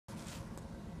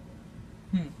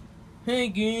Hey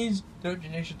guys,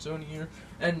 Doja Nation Sony here,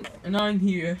 and I'm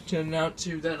here to announce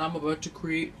to you that I'm about to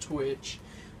create Twitch.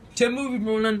 Tim Movie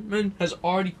Ronan has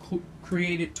already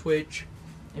created Twitch.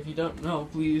 If you don't know,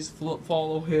 please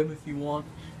follow him if you want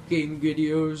gaming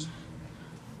videos.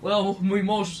 Well, we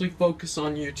mostly focus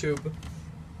on YouTube.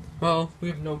 Well, we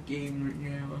have no game right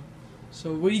now,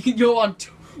 so you can go on.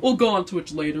 We'll go on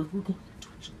Twitch later. We're going on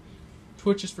Twitch.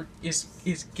 Twitch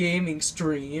is gaming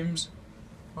streams,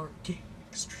 or gaming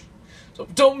streams. So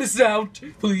don't miss out,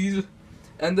 please.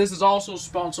 And this is also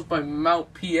sponsored by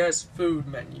Mount PS Food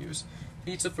Menus.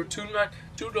 Pizza for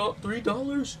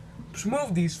 $3.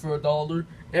 Smoothies for $1.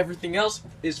 Everything else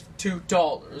is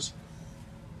 $2.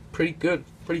 Pretty good,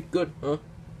 huh?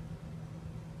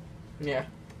 Yeah.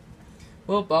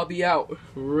 Well, Bobby out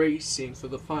racing for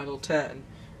the final 10.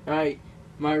 Alright,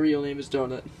 my real name is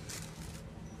Donut.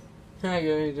 Hi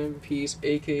guys, I'm Peace,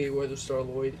 aka Weather Star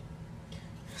Lloyd.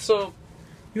 So,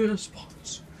 you're the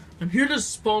sponsor. I'm here to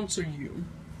sponsor you.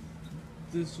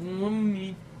 This one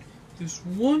mate.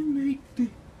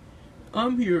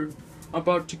 I'm here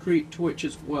about to create Twitch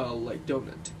as well, like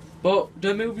Donut. But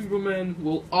the movie woman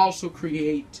will also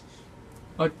create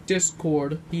a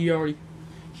Discord.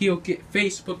 He'll get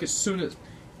Facebook as soon as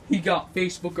he got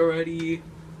Facebook already,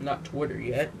 not Twitter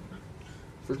yet,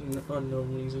 for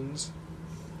unknown reasons.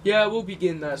 Yeah, we'll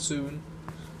begin that soon.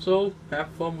 So, have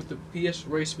fun with the PS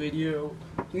Race video.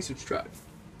 Please subscribe.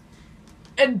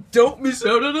 And don't miss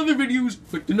out on other videos.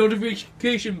 Click the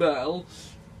notification bell.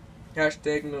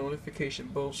 Hashtag notification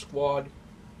bell squad.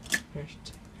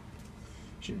 Hashtag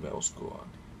notification bell squad.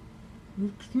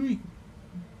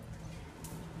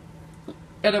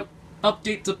 And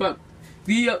updates about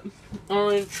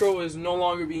our intro is no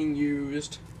longer being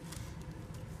used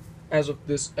as of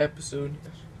this episode.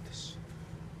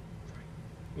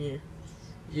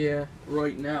 Yeah,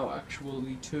 right now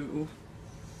actually too.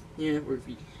 Yeah,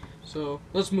 so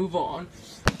let's move on.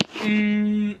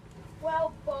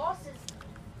 Well, bosses.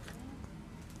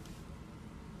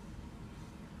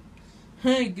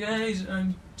 Hey guys,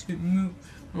 I'm Tim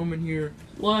Roman here.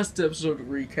 Last episode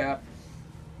recap.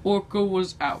 Orca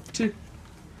was out.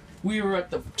 We are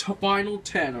at the final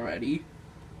 10 already.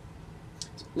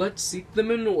 Let's seek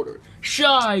them in order.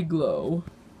 Shy Glow,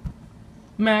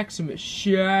 Maximus,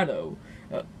 Shadow,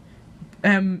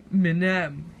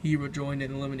 Eminem, he rejoined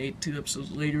and eliminated 2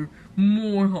 episodes later.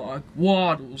 Morhawk,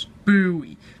 Waddles,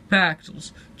 Bowie,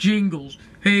 Paxels, Jingles,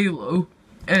 Halo,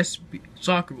 SB,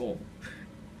 Soccer Ball,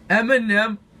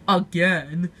 Eminem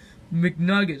again,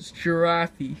 McNuggets,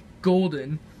 Giraffe,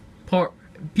 Golden,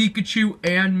 Pikachu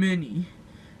and Minnie,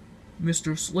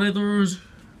 Mr. Slithers,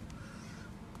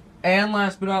 and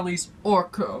last but not least,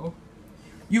 Orko.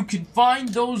 You can find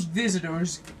those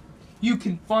visitors. As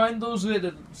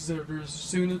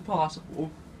soon as possible.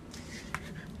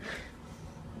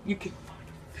 You can find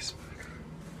a visitor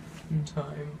in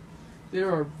time.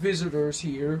 There are visitors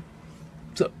here.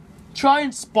 So try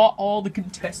and spot all the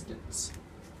contestants.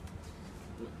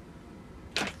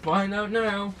 Find out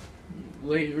now.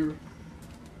 Later.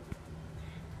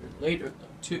 Later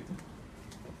though too.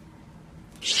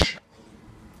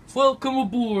 Welcome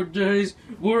aboard, guys.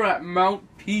 We're at Mount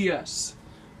PS,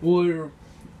 where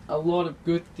a lot of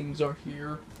good things are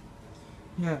here.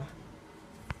 Yeah.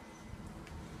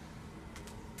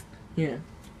 Yeah.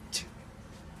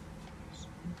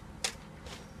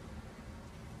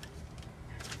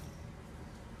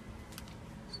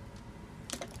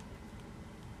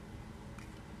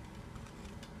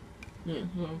 Yeah.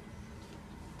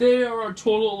 There are a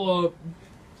total of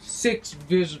 6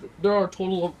 visitors. There are a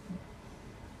total of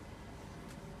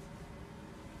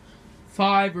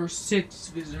 5 or 6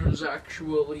 visitors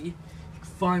actually. You can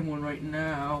find one right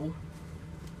now.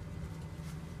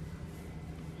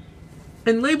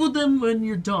 And label them when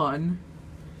you're done.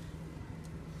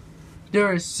 There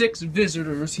are 6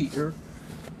 visitors here.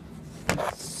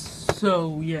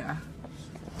 So yeah.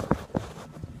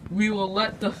 We will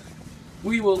let the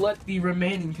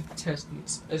remaining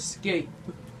contestants escape.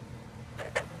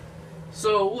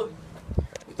 So,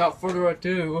 without further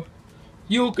ado,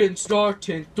 you can start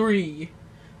in 3.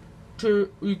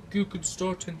 You can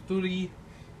start in 3.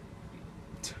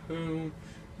 2.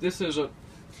 This is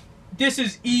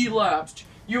elapsed.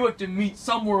 You have to meet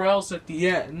somewhere else at the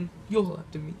end. You'll have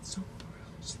to meet somewhere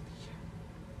else at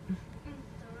the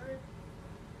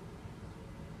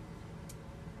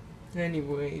end.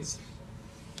 Anyways,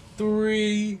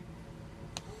 3,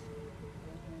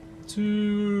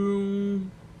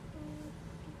 2,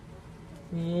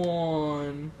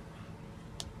 1.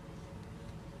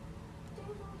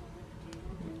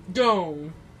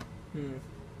 Go.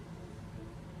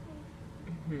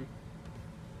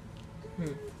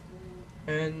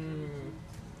 And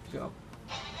go.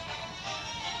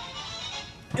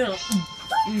 Toka!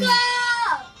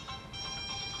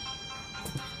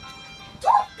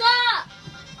 Toka!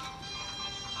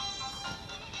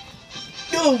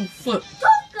 No flip.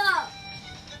 Toka!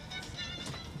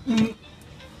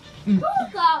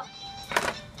 Toka!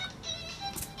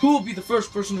 Who will be the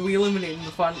first person to be eliminated in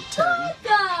the final 10?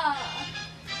 Toka!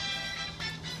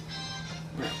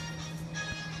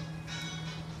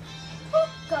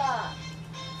 Toka!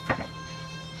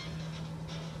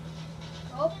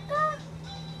 Toka!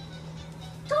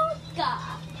 Toka!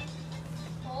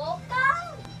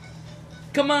 Toka!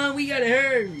 Come on, we gotta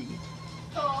hurry.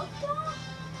 Toka!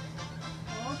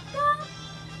 Toka!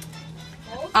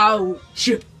 Ouch!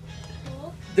 Toka!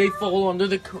 They fall under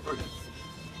the current.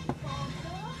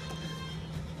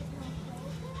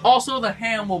 Also, the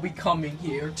ham will be coming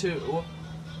here too.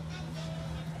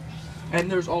 And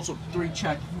there's also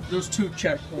there's 2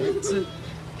 checkpoints.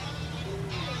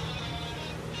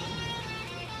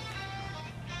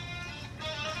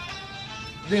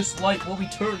 This light will be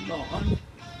turned on.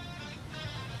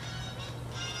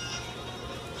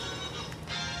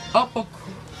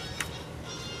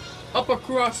 Up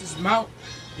across is the mountain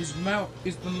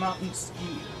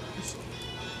ski.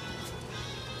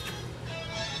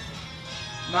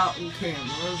 Mountain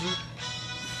cameras.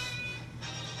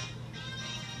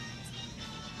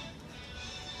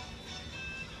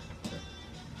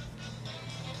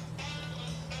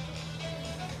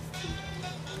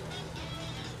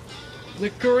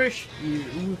 Licorice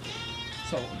you.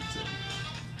 Someone said.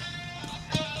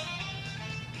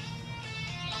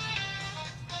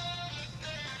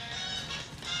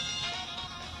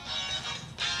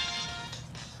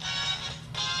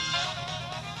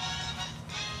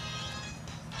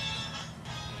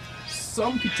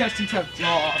 Some contestants have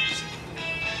jobs.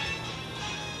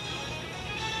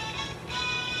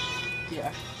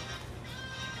 Yeah.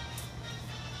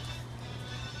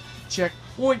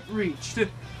 Checkpoint reached.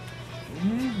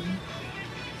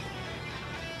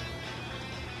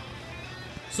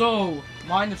 So,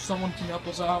 mind if someone can help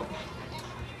us out?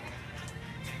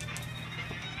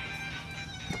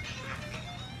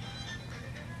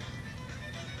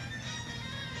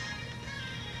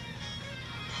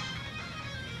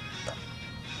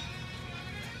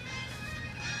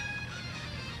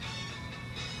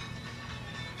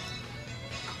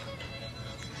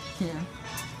 Yeah.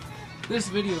 This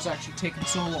video is actually taking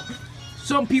so long.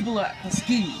 Some people at the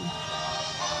ski.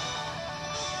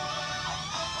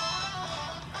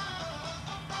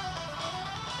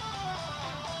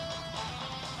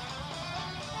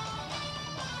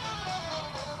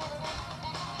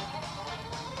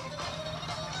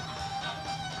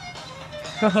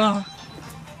 Haha.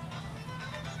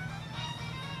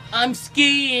 I'm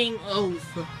skiing. Oh.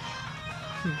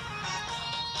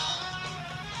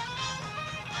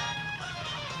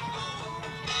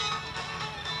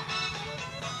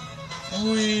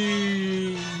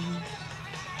 Whee.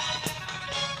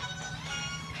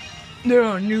 There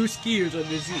are new skiers on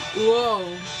this.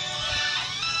 Whoa.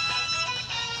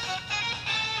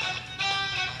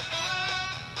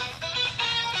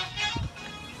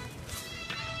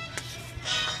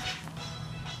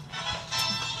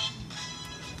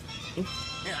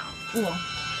 Yeah.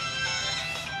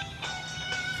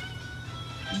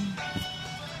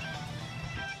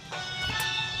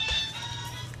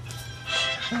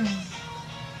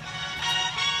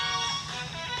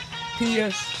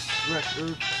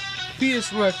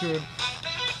 PS record.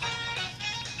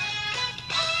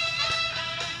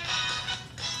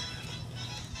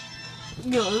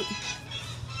 No.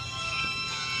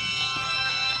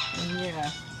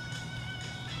 Yeah.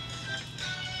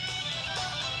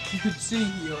 You could see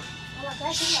here.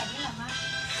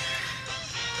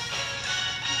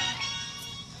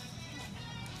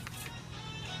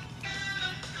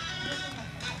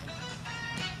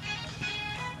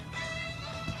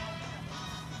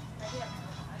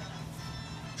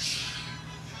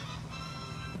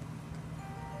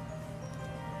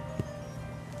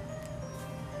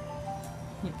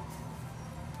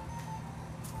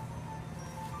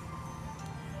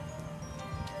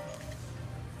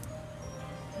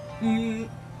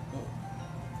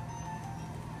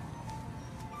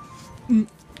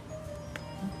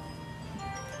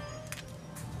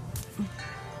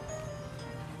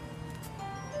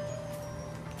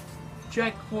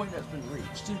 Checkpoint has been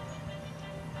reached.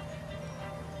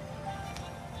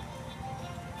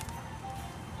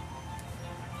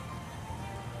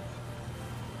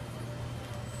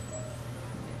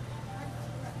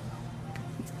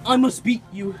 I must beat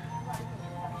you.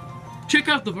 Check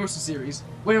out the Versus series,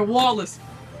 where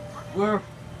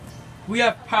We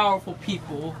have powerful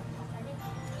people.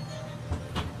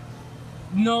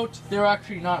 Note, they're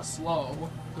actually not slow.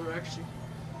 They're actually...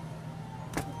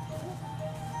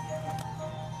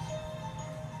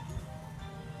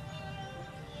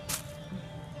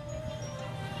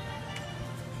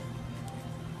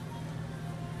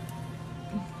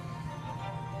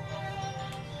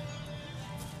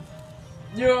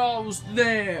 You're almost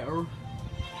there.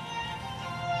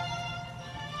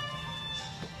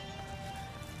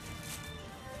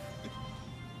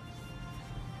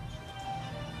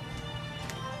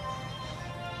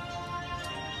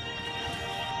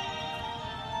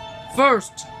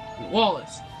 First,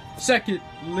 Wallace. Second,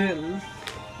 Lil.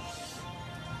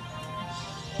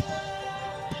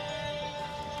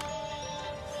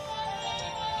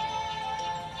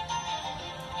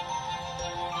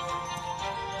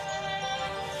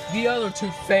 The other two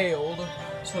failed,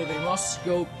 so they must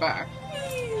go back.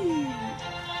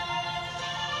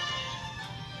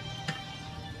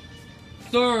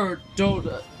 Third,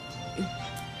 Donut.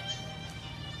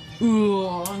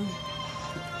 Ooh.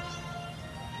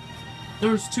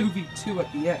 There's 2v2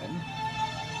 at the end.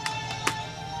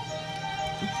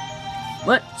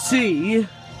 Let's see.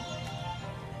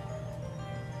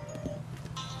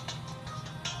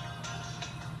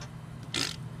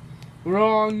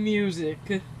 Wrong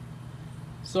music.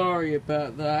 Sorry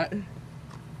about that.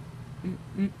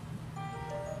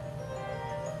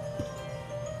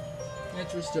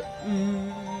 Interesting.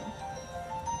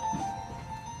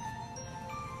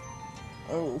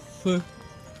 Oh,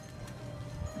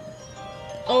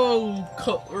 oh,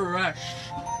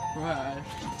 crashed.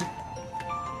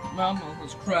 Mama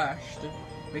has crashed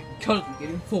because of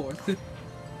getting fourth.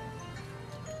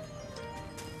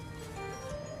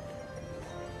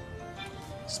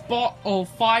 Spot of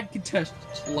 5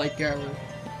 contestants like our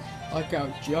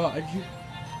judge.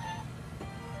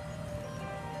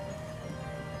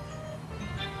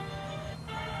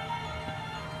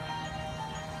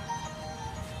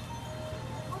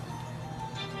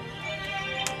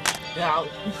 Now,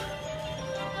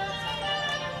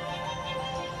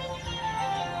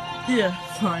 yeah,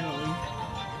 finally.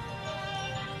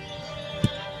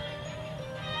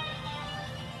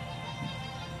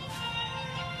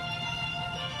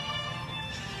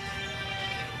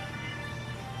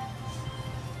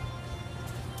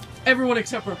 Everyone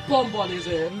except for Bonbon is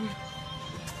in.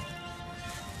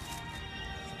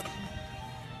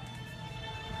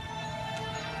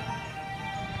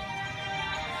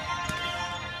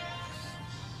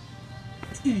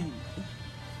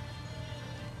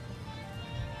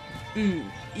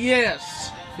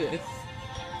 Yes, fifth.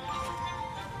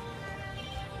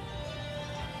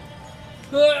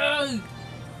 Ah!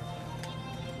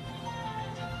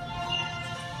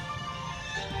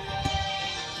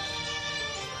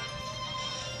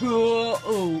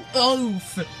 Oh,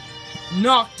 oof!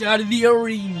 Knocked out of the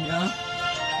arena.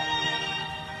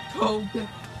 Oh.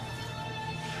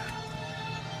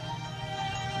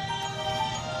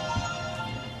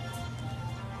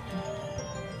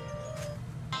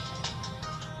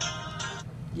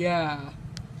 Yeah,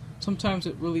 sometimes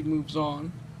it really moves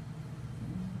on.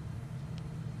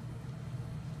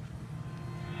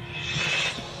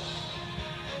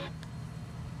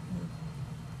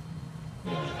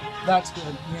 That's good.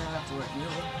 Yeah, that's right.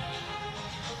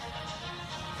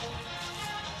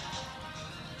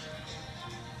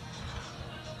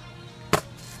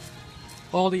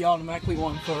 Baldy automatically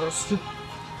won first.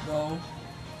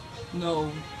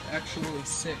 No, actually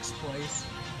 6th place.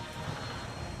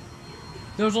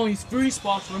 There's only 3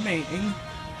 spots remaining.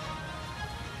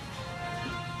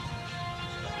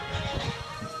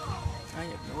 I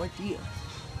have no idea.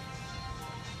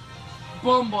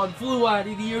 Bonbon flew out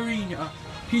of the arena.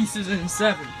 Pieces in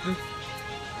 7th.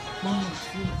 Bonbon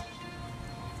flew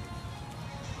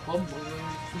out of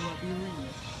the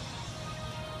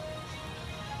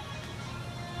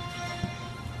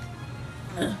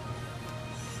arena.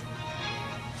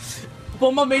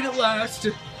 Bonbon made it last.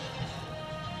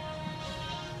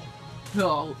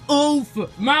 Oh, oof!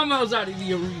 Mama's out of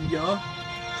the arena.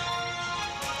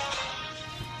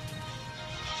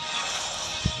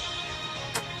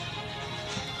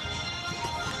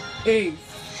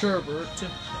 Eighth, Sherbert.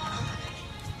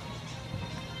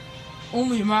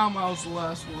 Only Mama's the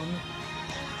last one.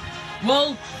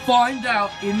 We'll find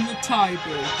out in the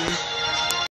tiebreaker.